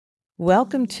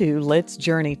Welcome to Let's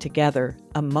Journey Together,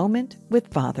 a moment with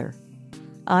Father.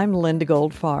 I'm Linda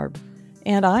Goldfarb,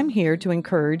 and I'm here to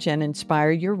encourage and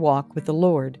inspire your walk with the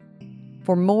Lord.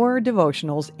 For more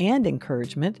devotionals and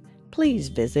encouragement, please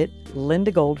visit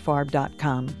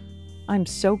lindagoldfarb.com. I'm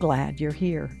so glad you're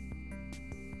here.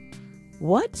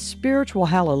 What spiritual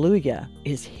hallelujah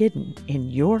is hidden in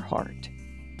your heart?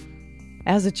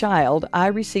 As a child, I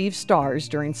received stars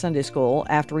during Sunday school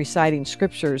after reciting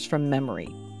scriptures from memory.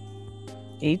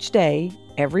 Each day,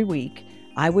 every week,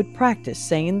 I would practice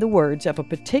saying the words of a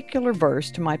particular verse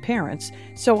to my parents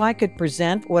so I could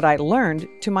present what I learned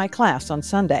to my class on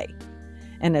Sunday.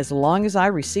 And as long as I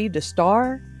received a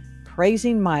star,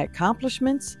 praising my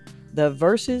accomplishments, the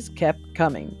verses kept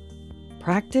coming.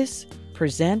 Practice,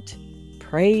 present,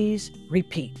 praise,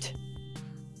 repeat.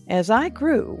 As I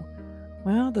grew,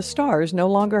 the stars no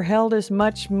longer held as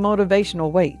much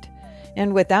motivational weight.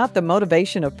 And without the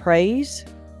motivation of praise,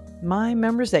 my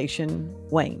memorization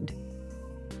waned.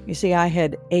 You see, I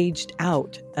had aged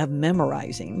out of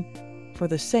memorizing for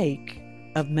the sake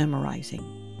of memorizing.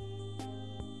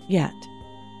 Yet,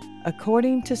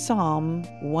 according to Psalm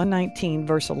 119,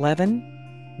 verse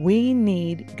 11, we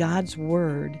need God's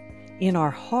word in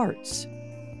our hearts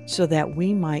so that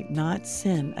we might not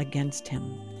sin against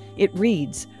Him. It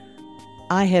reads,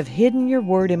 I have hidden your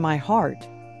word in my heart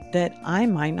that I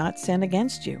might not sin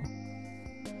against you.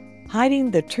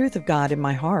 Hiding the truth of God in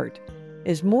my heart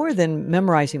is more than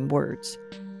memorizing words.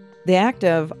 The act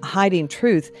of hiding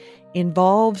truth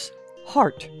involves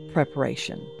heart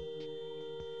preparation.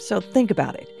 So think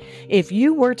about it. If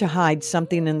you were to hide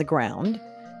something in the ground,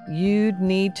 you'd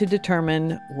need to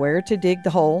determine where to dig the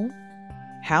hole,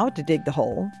 how to dig the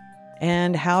hole,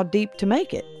 and how deep to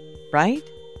make it, right?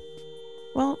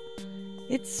 Well,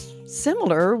 it's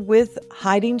similar with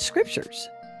hiding scriptures.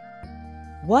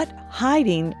 What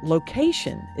hiding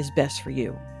location is best for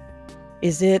you?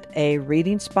 Is it a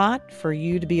reading spot for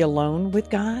you to be alone with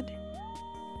God?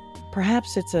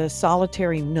 Perhaps it's a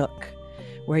solitary nook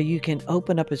where you can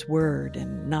open up His Word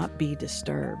and not be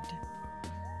disturbed.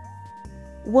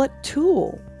 What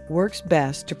tool works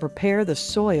best to prepare the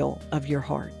soil of your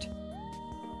heart?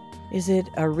 Is it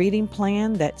a reading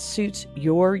plan that suits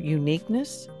your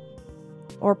uniqueness?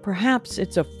 Or perhaps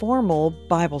it's a formal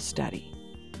Bible study.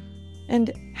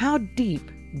 And how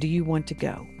deep do you want to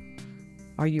go?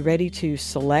 Are you ready to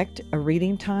select a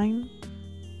reading time?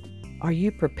 Are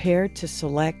you prepared to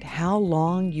select how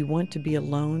long you want to be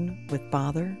alone with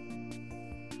Father?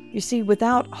 You see,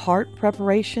 without heart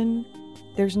preparation,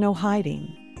 there's no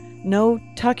hiding, no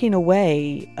tucking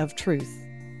away of truth.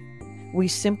 We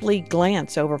simply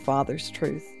glance over Father's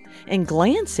truth. And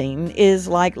glancing is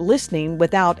like listening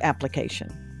without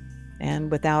application.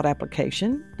 And without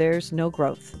application, there's no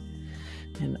growth.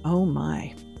 And oh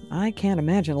my, I can't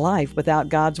imagine life without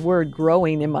God's Word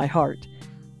growing in my heart.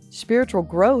 Spiritual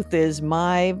growth is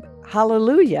my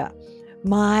hallelujah,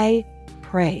 my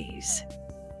praise.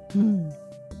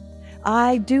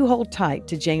 I do hold tight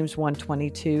to James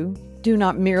 1:22. Do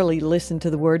not merely listen to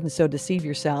the Word and so deceive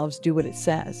yourselves, do what it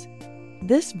says.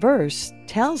 This verse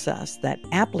tells us that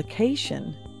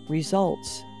application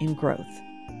results in growth.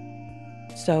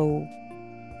 So,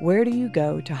 where do you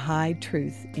go to hide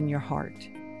truth in your heart?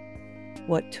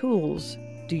 What tools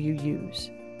do you use?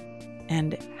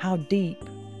 And how deep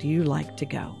do you like to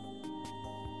go?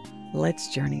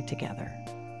 Let's journey together.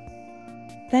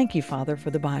 Thank you, Father, for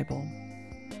the Bible.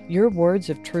 Your words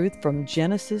of truth from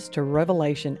Genesis to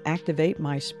Revelation activate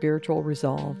my spiritual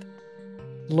resolve.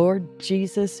 Lord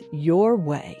Jesus, your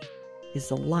way is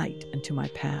the light unto my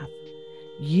path.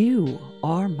 You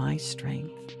are my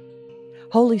strength.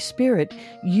 Holy Spirit,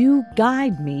 you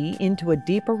guide me into a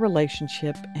deeper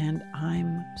relationship, and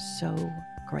I'm so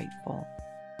grateful.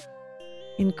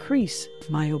 Increase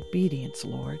my obedience,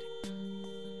 Lord.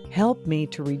 Help me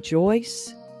to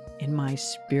rejoice in my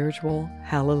spiritual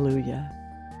hallelujah.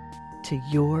 To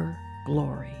your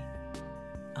glory.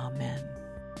 Amen.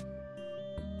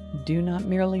 Do not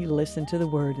merely listen to the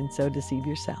word and so deceive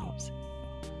yourselves.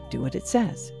 Do what it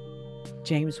says.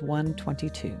 James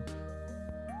 1:22.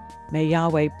 May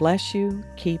Yahweh bless you,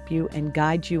 keep you, and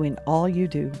guide you in all you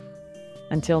do.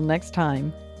 Until next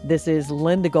time, this is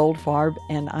Linda Goldfarb,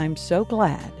 and I'm so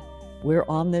glad we're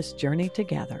on this journey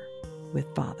together with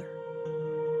Father.